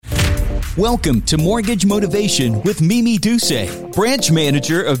Welcome to Mortgage Motivation with Mimi Duce, branch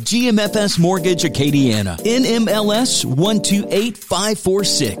manager of GMFS Mortgage Acadiana, NMLS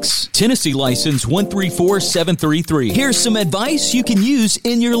 128546, Tennessee license 134733. Here's some advice you can use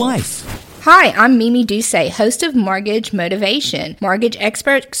in your life. Hi, I'm Mimi Duce, host of Mortgage Motivation, mortgage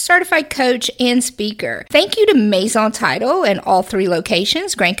expert, certified coach, and speaker. Thank you to Maison Title and all three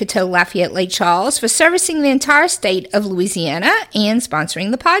locations, Grand Coteau, Lafayette, Lake Charles, for servicing the entire state of Louisiana and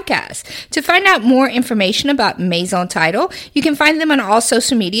sponsoring the podcast. To find out more information about Maison Title, you can find them on all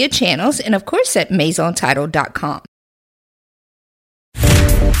social media channels and, of course, at maisontitle.com.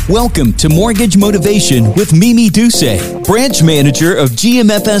 Welcome to Mortgage Motivation with Mimi Duce, branch manager of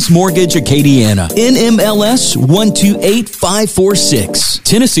GMFS Mortgage Acadiana, NMLS 128546,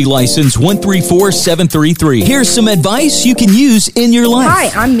 Tennessee license 134733. Here's some advice you can use in your life.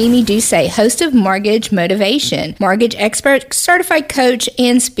 Hi, I'm Mimi Duce, host of Mortgage Motivation, mortgage expert, certified coach,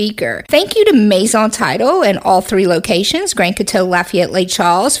 and speaker. Thank you to Maison Title and all three locations, Grand Coteau, Lafayette, Lake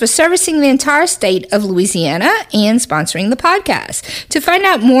Charles, for servicing the entire state of Louisiana and sponsoring the podcast. To find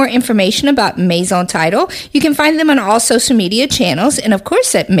out more information about Maison Title, you can find them on all social media channels and, of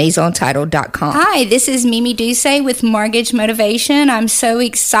course, at maisontitle.com. Hi, this is Mimi Duce with Mortgage Motivation. I'm so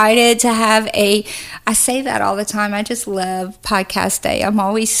excited to have I say that all the time. I just love podcast day. I'm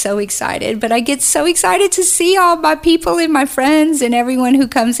always so excited, but I get so excited to see all my people and my friends and everyone who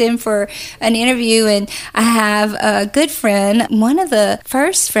comes in for an interview. And I have a good friend, one of the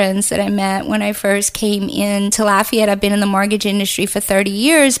first friends that I met when I first came into Lafayette. I've been in the mortgage industry for 30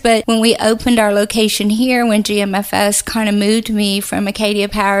 years, but when we opened our location here, when GMFS kind of moved me from Acadia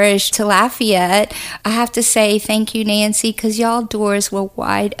Parish to Lafayette, I have to say thank you, Nancy, because y'all doors were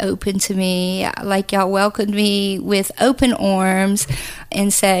wide open to me. Like, y'all welcomed me with open arms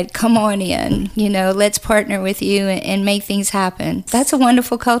and said, come on in, let's partner with you and make things happen. That's a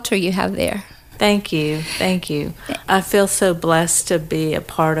wonderful culture you have there. Thank you. I feel so blessed to be a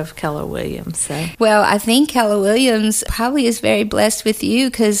part of Keller Williams. So. Well, I think Keller Williams probably is very blessed with you,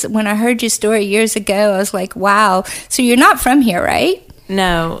 because when I heard your story years ago, I was like, wow. So you're not from here, right?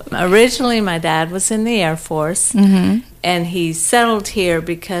 No. Originally, my dad was in the Air Force, and he settled here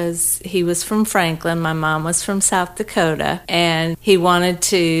because he was from Franklin. My mom was from South Dakota, and he wanted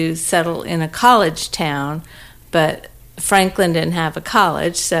to settle in a college town, but Franklin didn't have a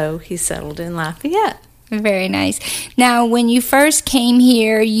college, so he settled in Lafayette. Very nice. Now, when you first came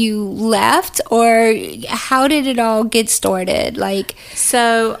here, you left, or how did it all get started?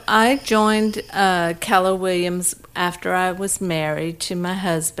 So I joined Keller Williams after I was married to my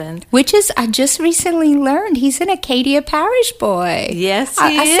husband. Which is, I just recently learned, he's an Acadia Parish boy. Yes, he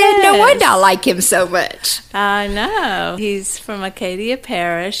is. I said, no wonder I like him so much. I know. He's from Acadia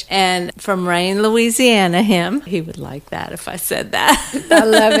Parish and from Rain, Louisiana, him. He would like that if I said that. I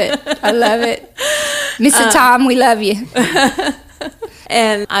love it. Mr. Tom, we love you.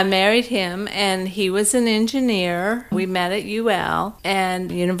 And I married him, and he was an engineer. We met at UL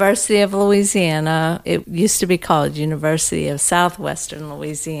and University of Louisiana. It used to be called University of Southwestern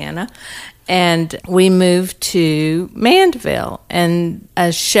Louisiana. And we moved to Mandeville. And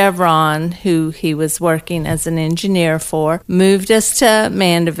Chevron, who he was working as an engineer for, moved us to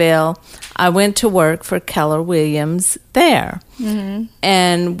Mandeville. I went to work for Keller Williams there. Mm-hmm.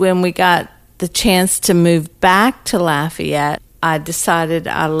 And when we got the chance to move back to Lafayette, I decided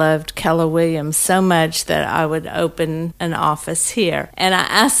I loved Keller Williams so much that I would open an office here. And I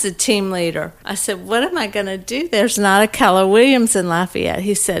asked the team leader, I said, what am I going to do? There's not a Keller Williams in Lafayette.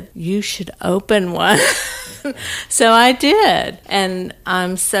 He said, you should open one. So I did. And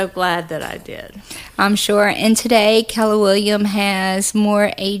I'm so glad that I did. I'm sure. And today, Keller Williams has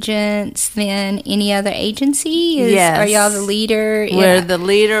more agents than any other agency? Yes. Are y'all the leader? Where the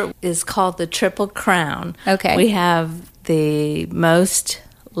leader is called the Triple Crown. Okay. We have the most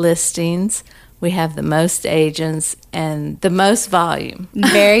listings, we have the most agents, and the most volume.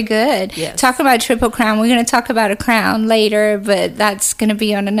 Very good. Yes. Talk about Triple Crown. We're going to talk about a crown later, but that's going to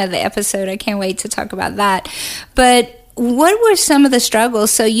be on another episode. I can't wait to talk about that. But what were some of the struggles?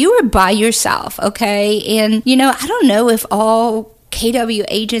 So you were by yourself, okay? And, I don't know if all KW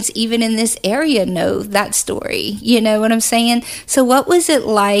agents even in this area know that story. You know what I'm saying? So what was it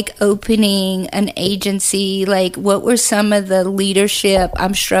like opening an agency? What were some of the leadership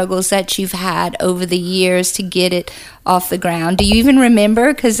struggles that you've had over the years to get it off the ground? Do you even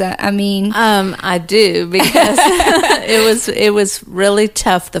remember? Because I do, because it was really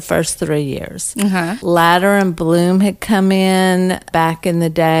tough the first 3 years. Ladder and Bloom had come in back in the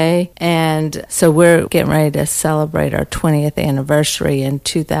day, and so we're getting ready to celebrate our 20th anniversary in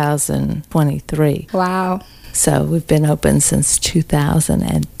 2023. Wow. So we've been open since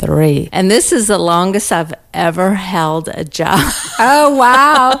 2003. And this is the longest I've ever held a job. Oh,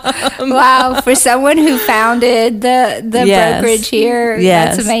 wow. Wow. For someone who founded the brokerage here,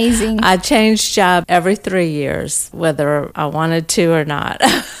 that's amazing. I changed job every 3 years, whether I wanted to or not.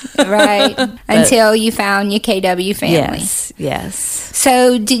 Right. Until you found your KW family. Yes.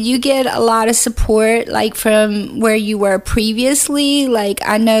 So did you get a lot of support, like from where you were previously? Like,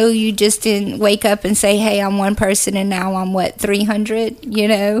 I know you just didn't wake up and say, hey, I'm one person and now I'm 300,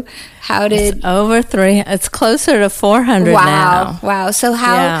 How did... It's over 300. It's closer to 400 now. Wow. So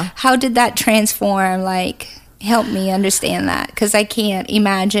how did that transform? Like, help me understand that, because I can't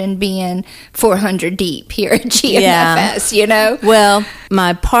imagine being 400 deep here at GMFS, Well,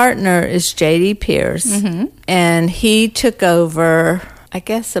 my partner is J.D. Pierce, and he took over, I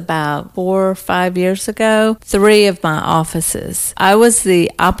guess about 4 or 5 years ago, 3 of my offices. I was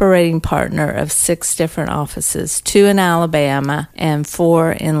the operating partner of 6 different offices, 2 in Alabama and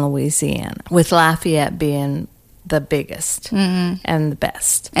 4 in Louisiana, with Lafayette being the biggest and the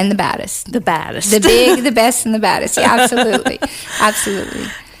best. And the baddest. The baddest. The big, the best, and the baddest. Yeah, absolutely. Absolutely.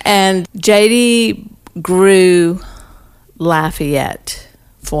 And JD grew Lafayette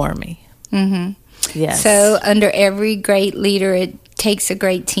for me. Yes. So under every great leader, it takes a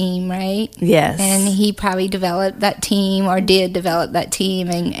great team, right? Yes. And he probably developed that team, or did develop that team,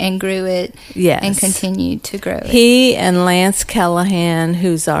 and grew it. Yes. And continued to grow it. He and Lance Callahan,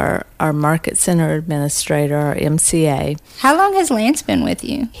 who's our Market Center Administrator, our MCA. How long has Lance been with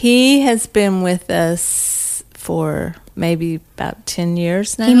you? He has been with us for maybe about 10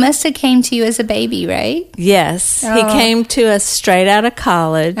 years now. He must have came to you as a baby, right? Yes. Oh. He came to us straight out of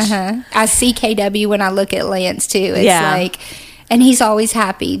college. I see KW when I look at Lance, too. It's like... And he's always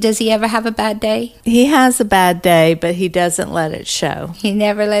happy. Does he ever have a bad day? He has a bad day, but he doesn't let it show. He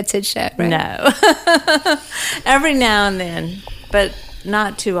never lets it show, right? No. Every now and then, but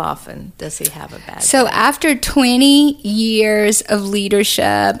not too often does he have a bad day. So after 20 years of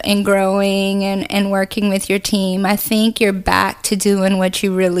leadership and growing and working with your team, I think you're back to doing what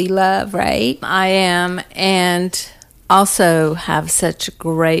you really love, right? I am, and also have such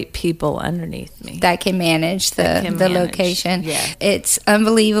great people underneath me that can manage the location. Yeah. It's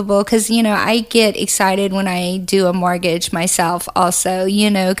unbelievable because, I get excited when I do a mortgage myself also,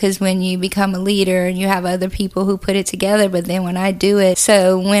 because when you become a leader and you have other people who put it together, but then when I do it.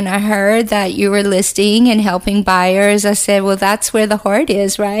 So when I heard that you were listing and helping buyers, I said, well, that's where the heart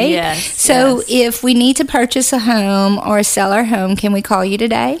is, right? Yes. So if we need to purchase a home or sell our home, can we call you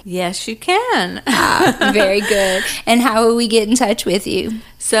today? Yes, you can. Very good. And how will we get in touch with you?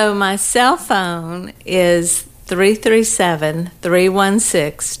 So my cell phone is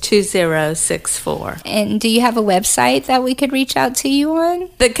 337-316-2064. And do you have a website that we could reach out to you on?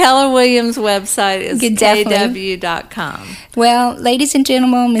 The Keller Williams website is kw.com. Well, ladies and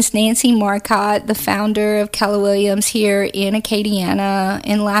gentlemen, Miss Nancy Marcotte, the founder of Keller Williams here in Acadiana,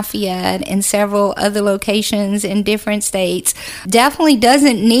 in Lafayette, and several other locations in different states, definitely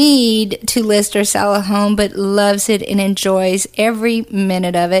doesn't need to list or sell a home, but loves it and enjoys every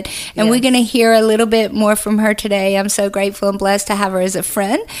minute of it. And we're going to hear a little bit more from her today. I'm so grateful and blessed to have her as a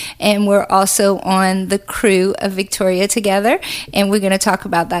friend, and we're also on the crew of Victoria together, and we're going to talk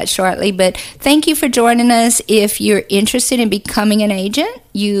about that shortly. But thank you for joining us. If you're interested in becoming an agent,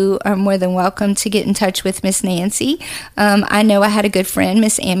 you are more than welcome to get in touch with Miss Nancy. I know I had a good friend,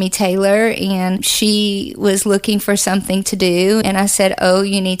 Miss Amy Taylor, and she was looking for something to do, and I said, oh,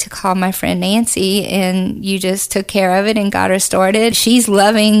 you need to call my friend Nancy, and you just took care of it and got her started. She's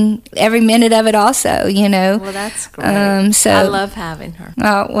loving every minute of it also, Well, that's great. So I love having her.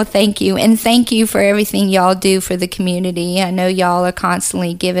 Oh, well, thank you. And thank you for everything y'all do for the community. I know y'all are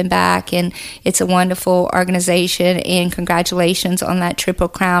constantly giving back, and it's a wonderful organization, and congratulations on that Triple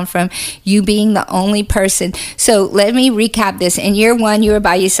Crown from you being the only person. So let me recap this. In year 1, you were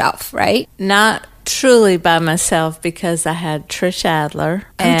by yourself, right? Not truly by myself, because I had Trish Adler.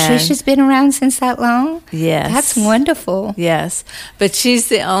 Trish been around since that long? Yes. That's wonderful. Yes. But she's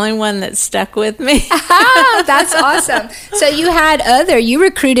the only one that stuck with me. That's awesome. So you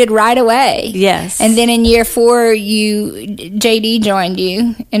recruited right away. Yes. And then in year 4, JD joined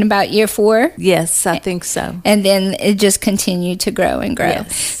you in about year 4? Yes, I think so. And then it just continued to grow and grow.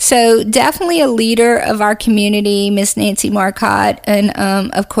 Yes. So definitely a leader of our community, Miss Nancy Marcotte. And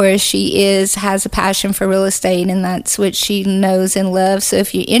of course, she has a passion for real estate, and that's what she knows and loves. So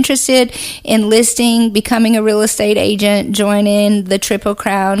if you're interested in listing, becoming a real estate agent, joining the Triple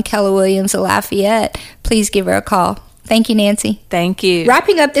Crown, Keller Williams of Lafayette, please give her a call. Thank you, Nancy. Thank you.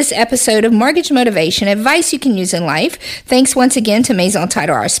 Wrapping up this episode of Mortgage Motivation, advice you can use in life. Thanks once again to Maison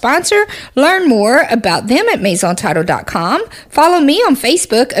Title, our sponsor. Learn more about them at MaisonTitle.com. Follow me on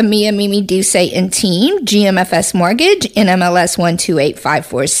Facebook, Amia, Mimi, Duce, and Team, GMFS Mortgage, NMLS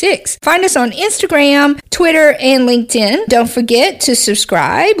 128546. Find us on Instagram, Twitter, and LinkedIn. Don't forget to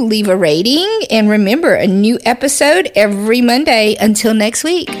subscribe, leave a rating, and remember, a new episode every Monday. Until next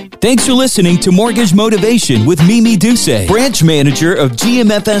week. Thanks for listening to Mortgage Motivation with Mimi Duce, branch manager of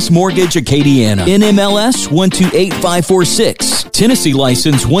GMFS Mortgage Acadiana, NMLS 128546, Tennessee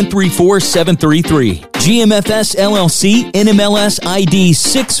license 134733. GMFS LLC, NMLS ID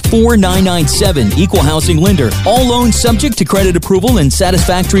 64997, Equal Housing Lender. All loans subject to credit approval and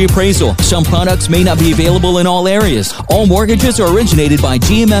satisfactory appraisal. Some products may not be available in all areas. All mortgages are originated by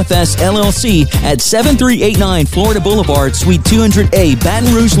GMFS LLC at 7389 Florida Boulevard, Suite 200A,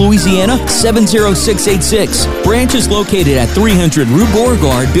 Baton Rouge, Louisiana, 70686. Branch is located at 300 Rue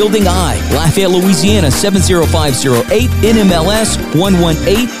Beauregard, Building I, Lafayette, Louisiana, 70508, NMLS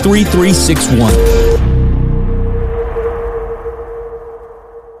 1183361.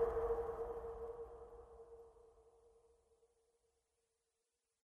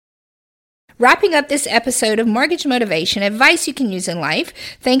 Wrapping up this episode of Mortgage Motivation, advice you can use in life.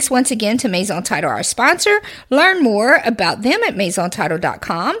 Thanks once again to Maison Title, our sponsor. Learn more about them at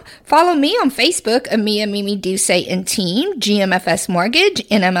MaisonTitle.com. Follow me on Facebook, Amia, Mimi, Duce, and Team, GMFS Mortgage,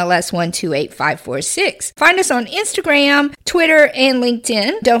 NMLS 128546. Find us on Instagram, Twitter, and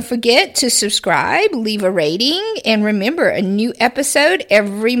LinkedIn. Don't forget to subscribe, leave a rating, and remember, a new episode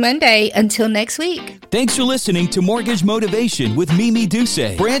every Monday. Until next week. Thanks for listening to Mortgage Motivation with Mimi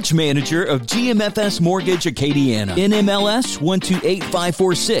Duce, branch manager of GMFS Mortgage Acadiana, NMLS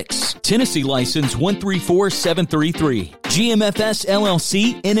 128546, Tennessee license 134733. GMFS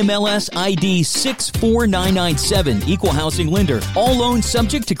LLC, NMLS ID 64997, Equal Housing Lender. All loans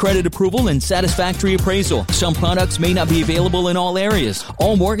subject to credit approval and satisfactory appraisal. Some products may not be available in all areas.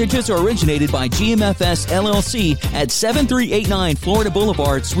 All mortgages are originated by GMFS LLC at 7389 Florida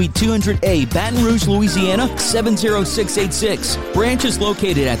Boulevard, Suite 200A, Baton Rouge, Louisiana, 70686. Branch is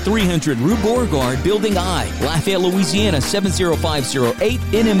located at 300 Rue Beauregard, Building I, Lafayette, Louisiana, 70508,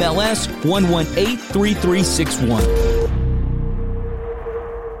 NMLS 1183361.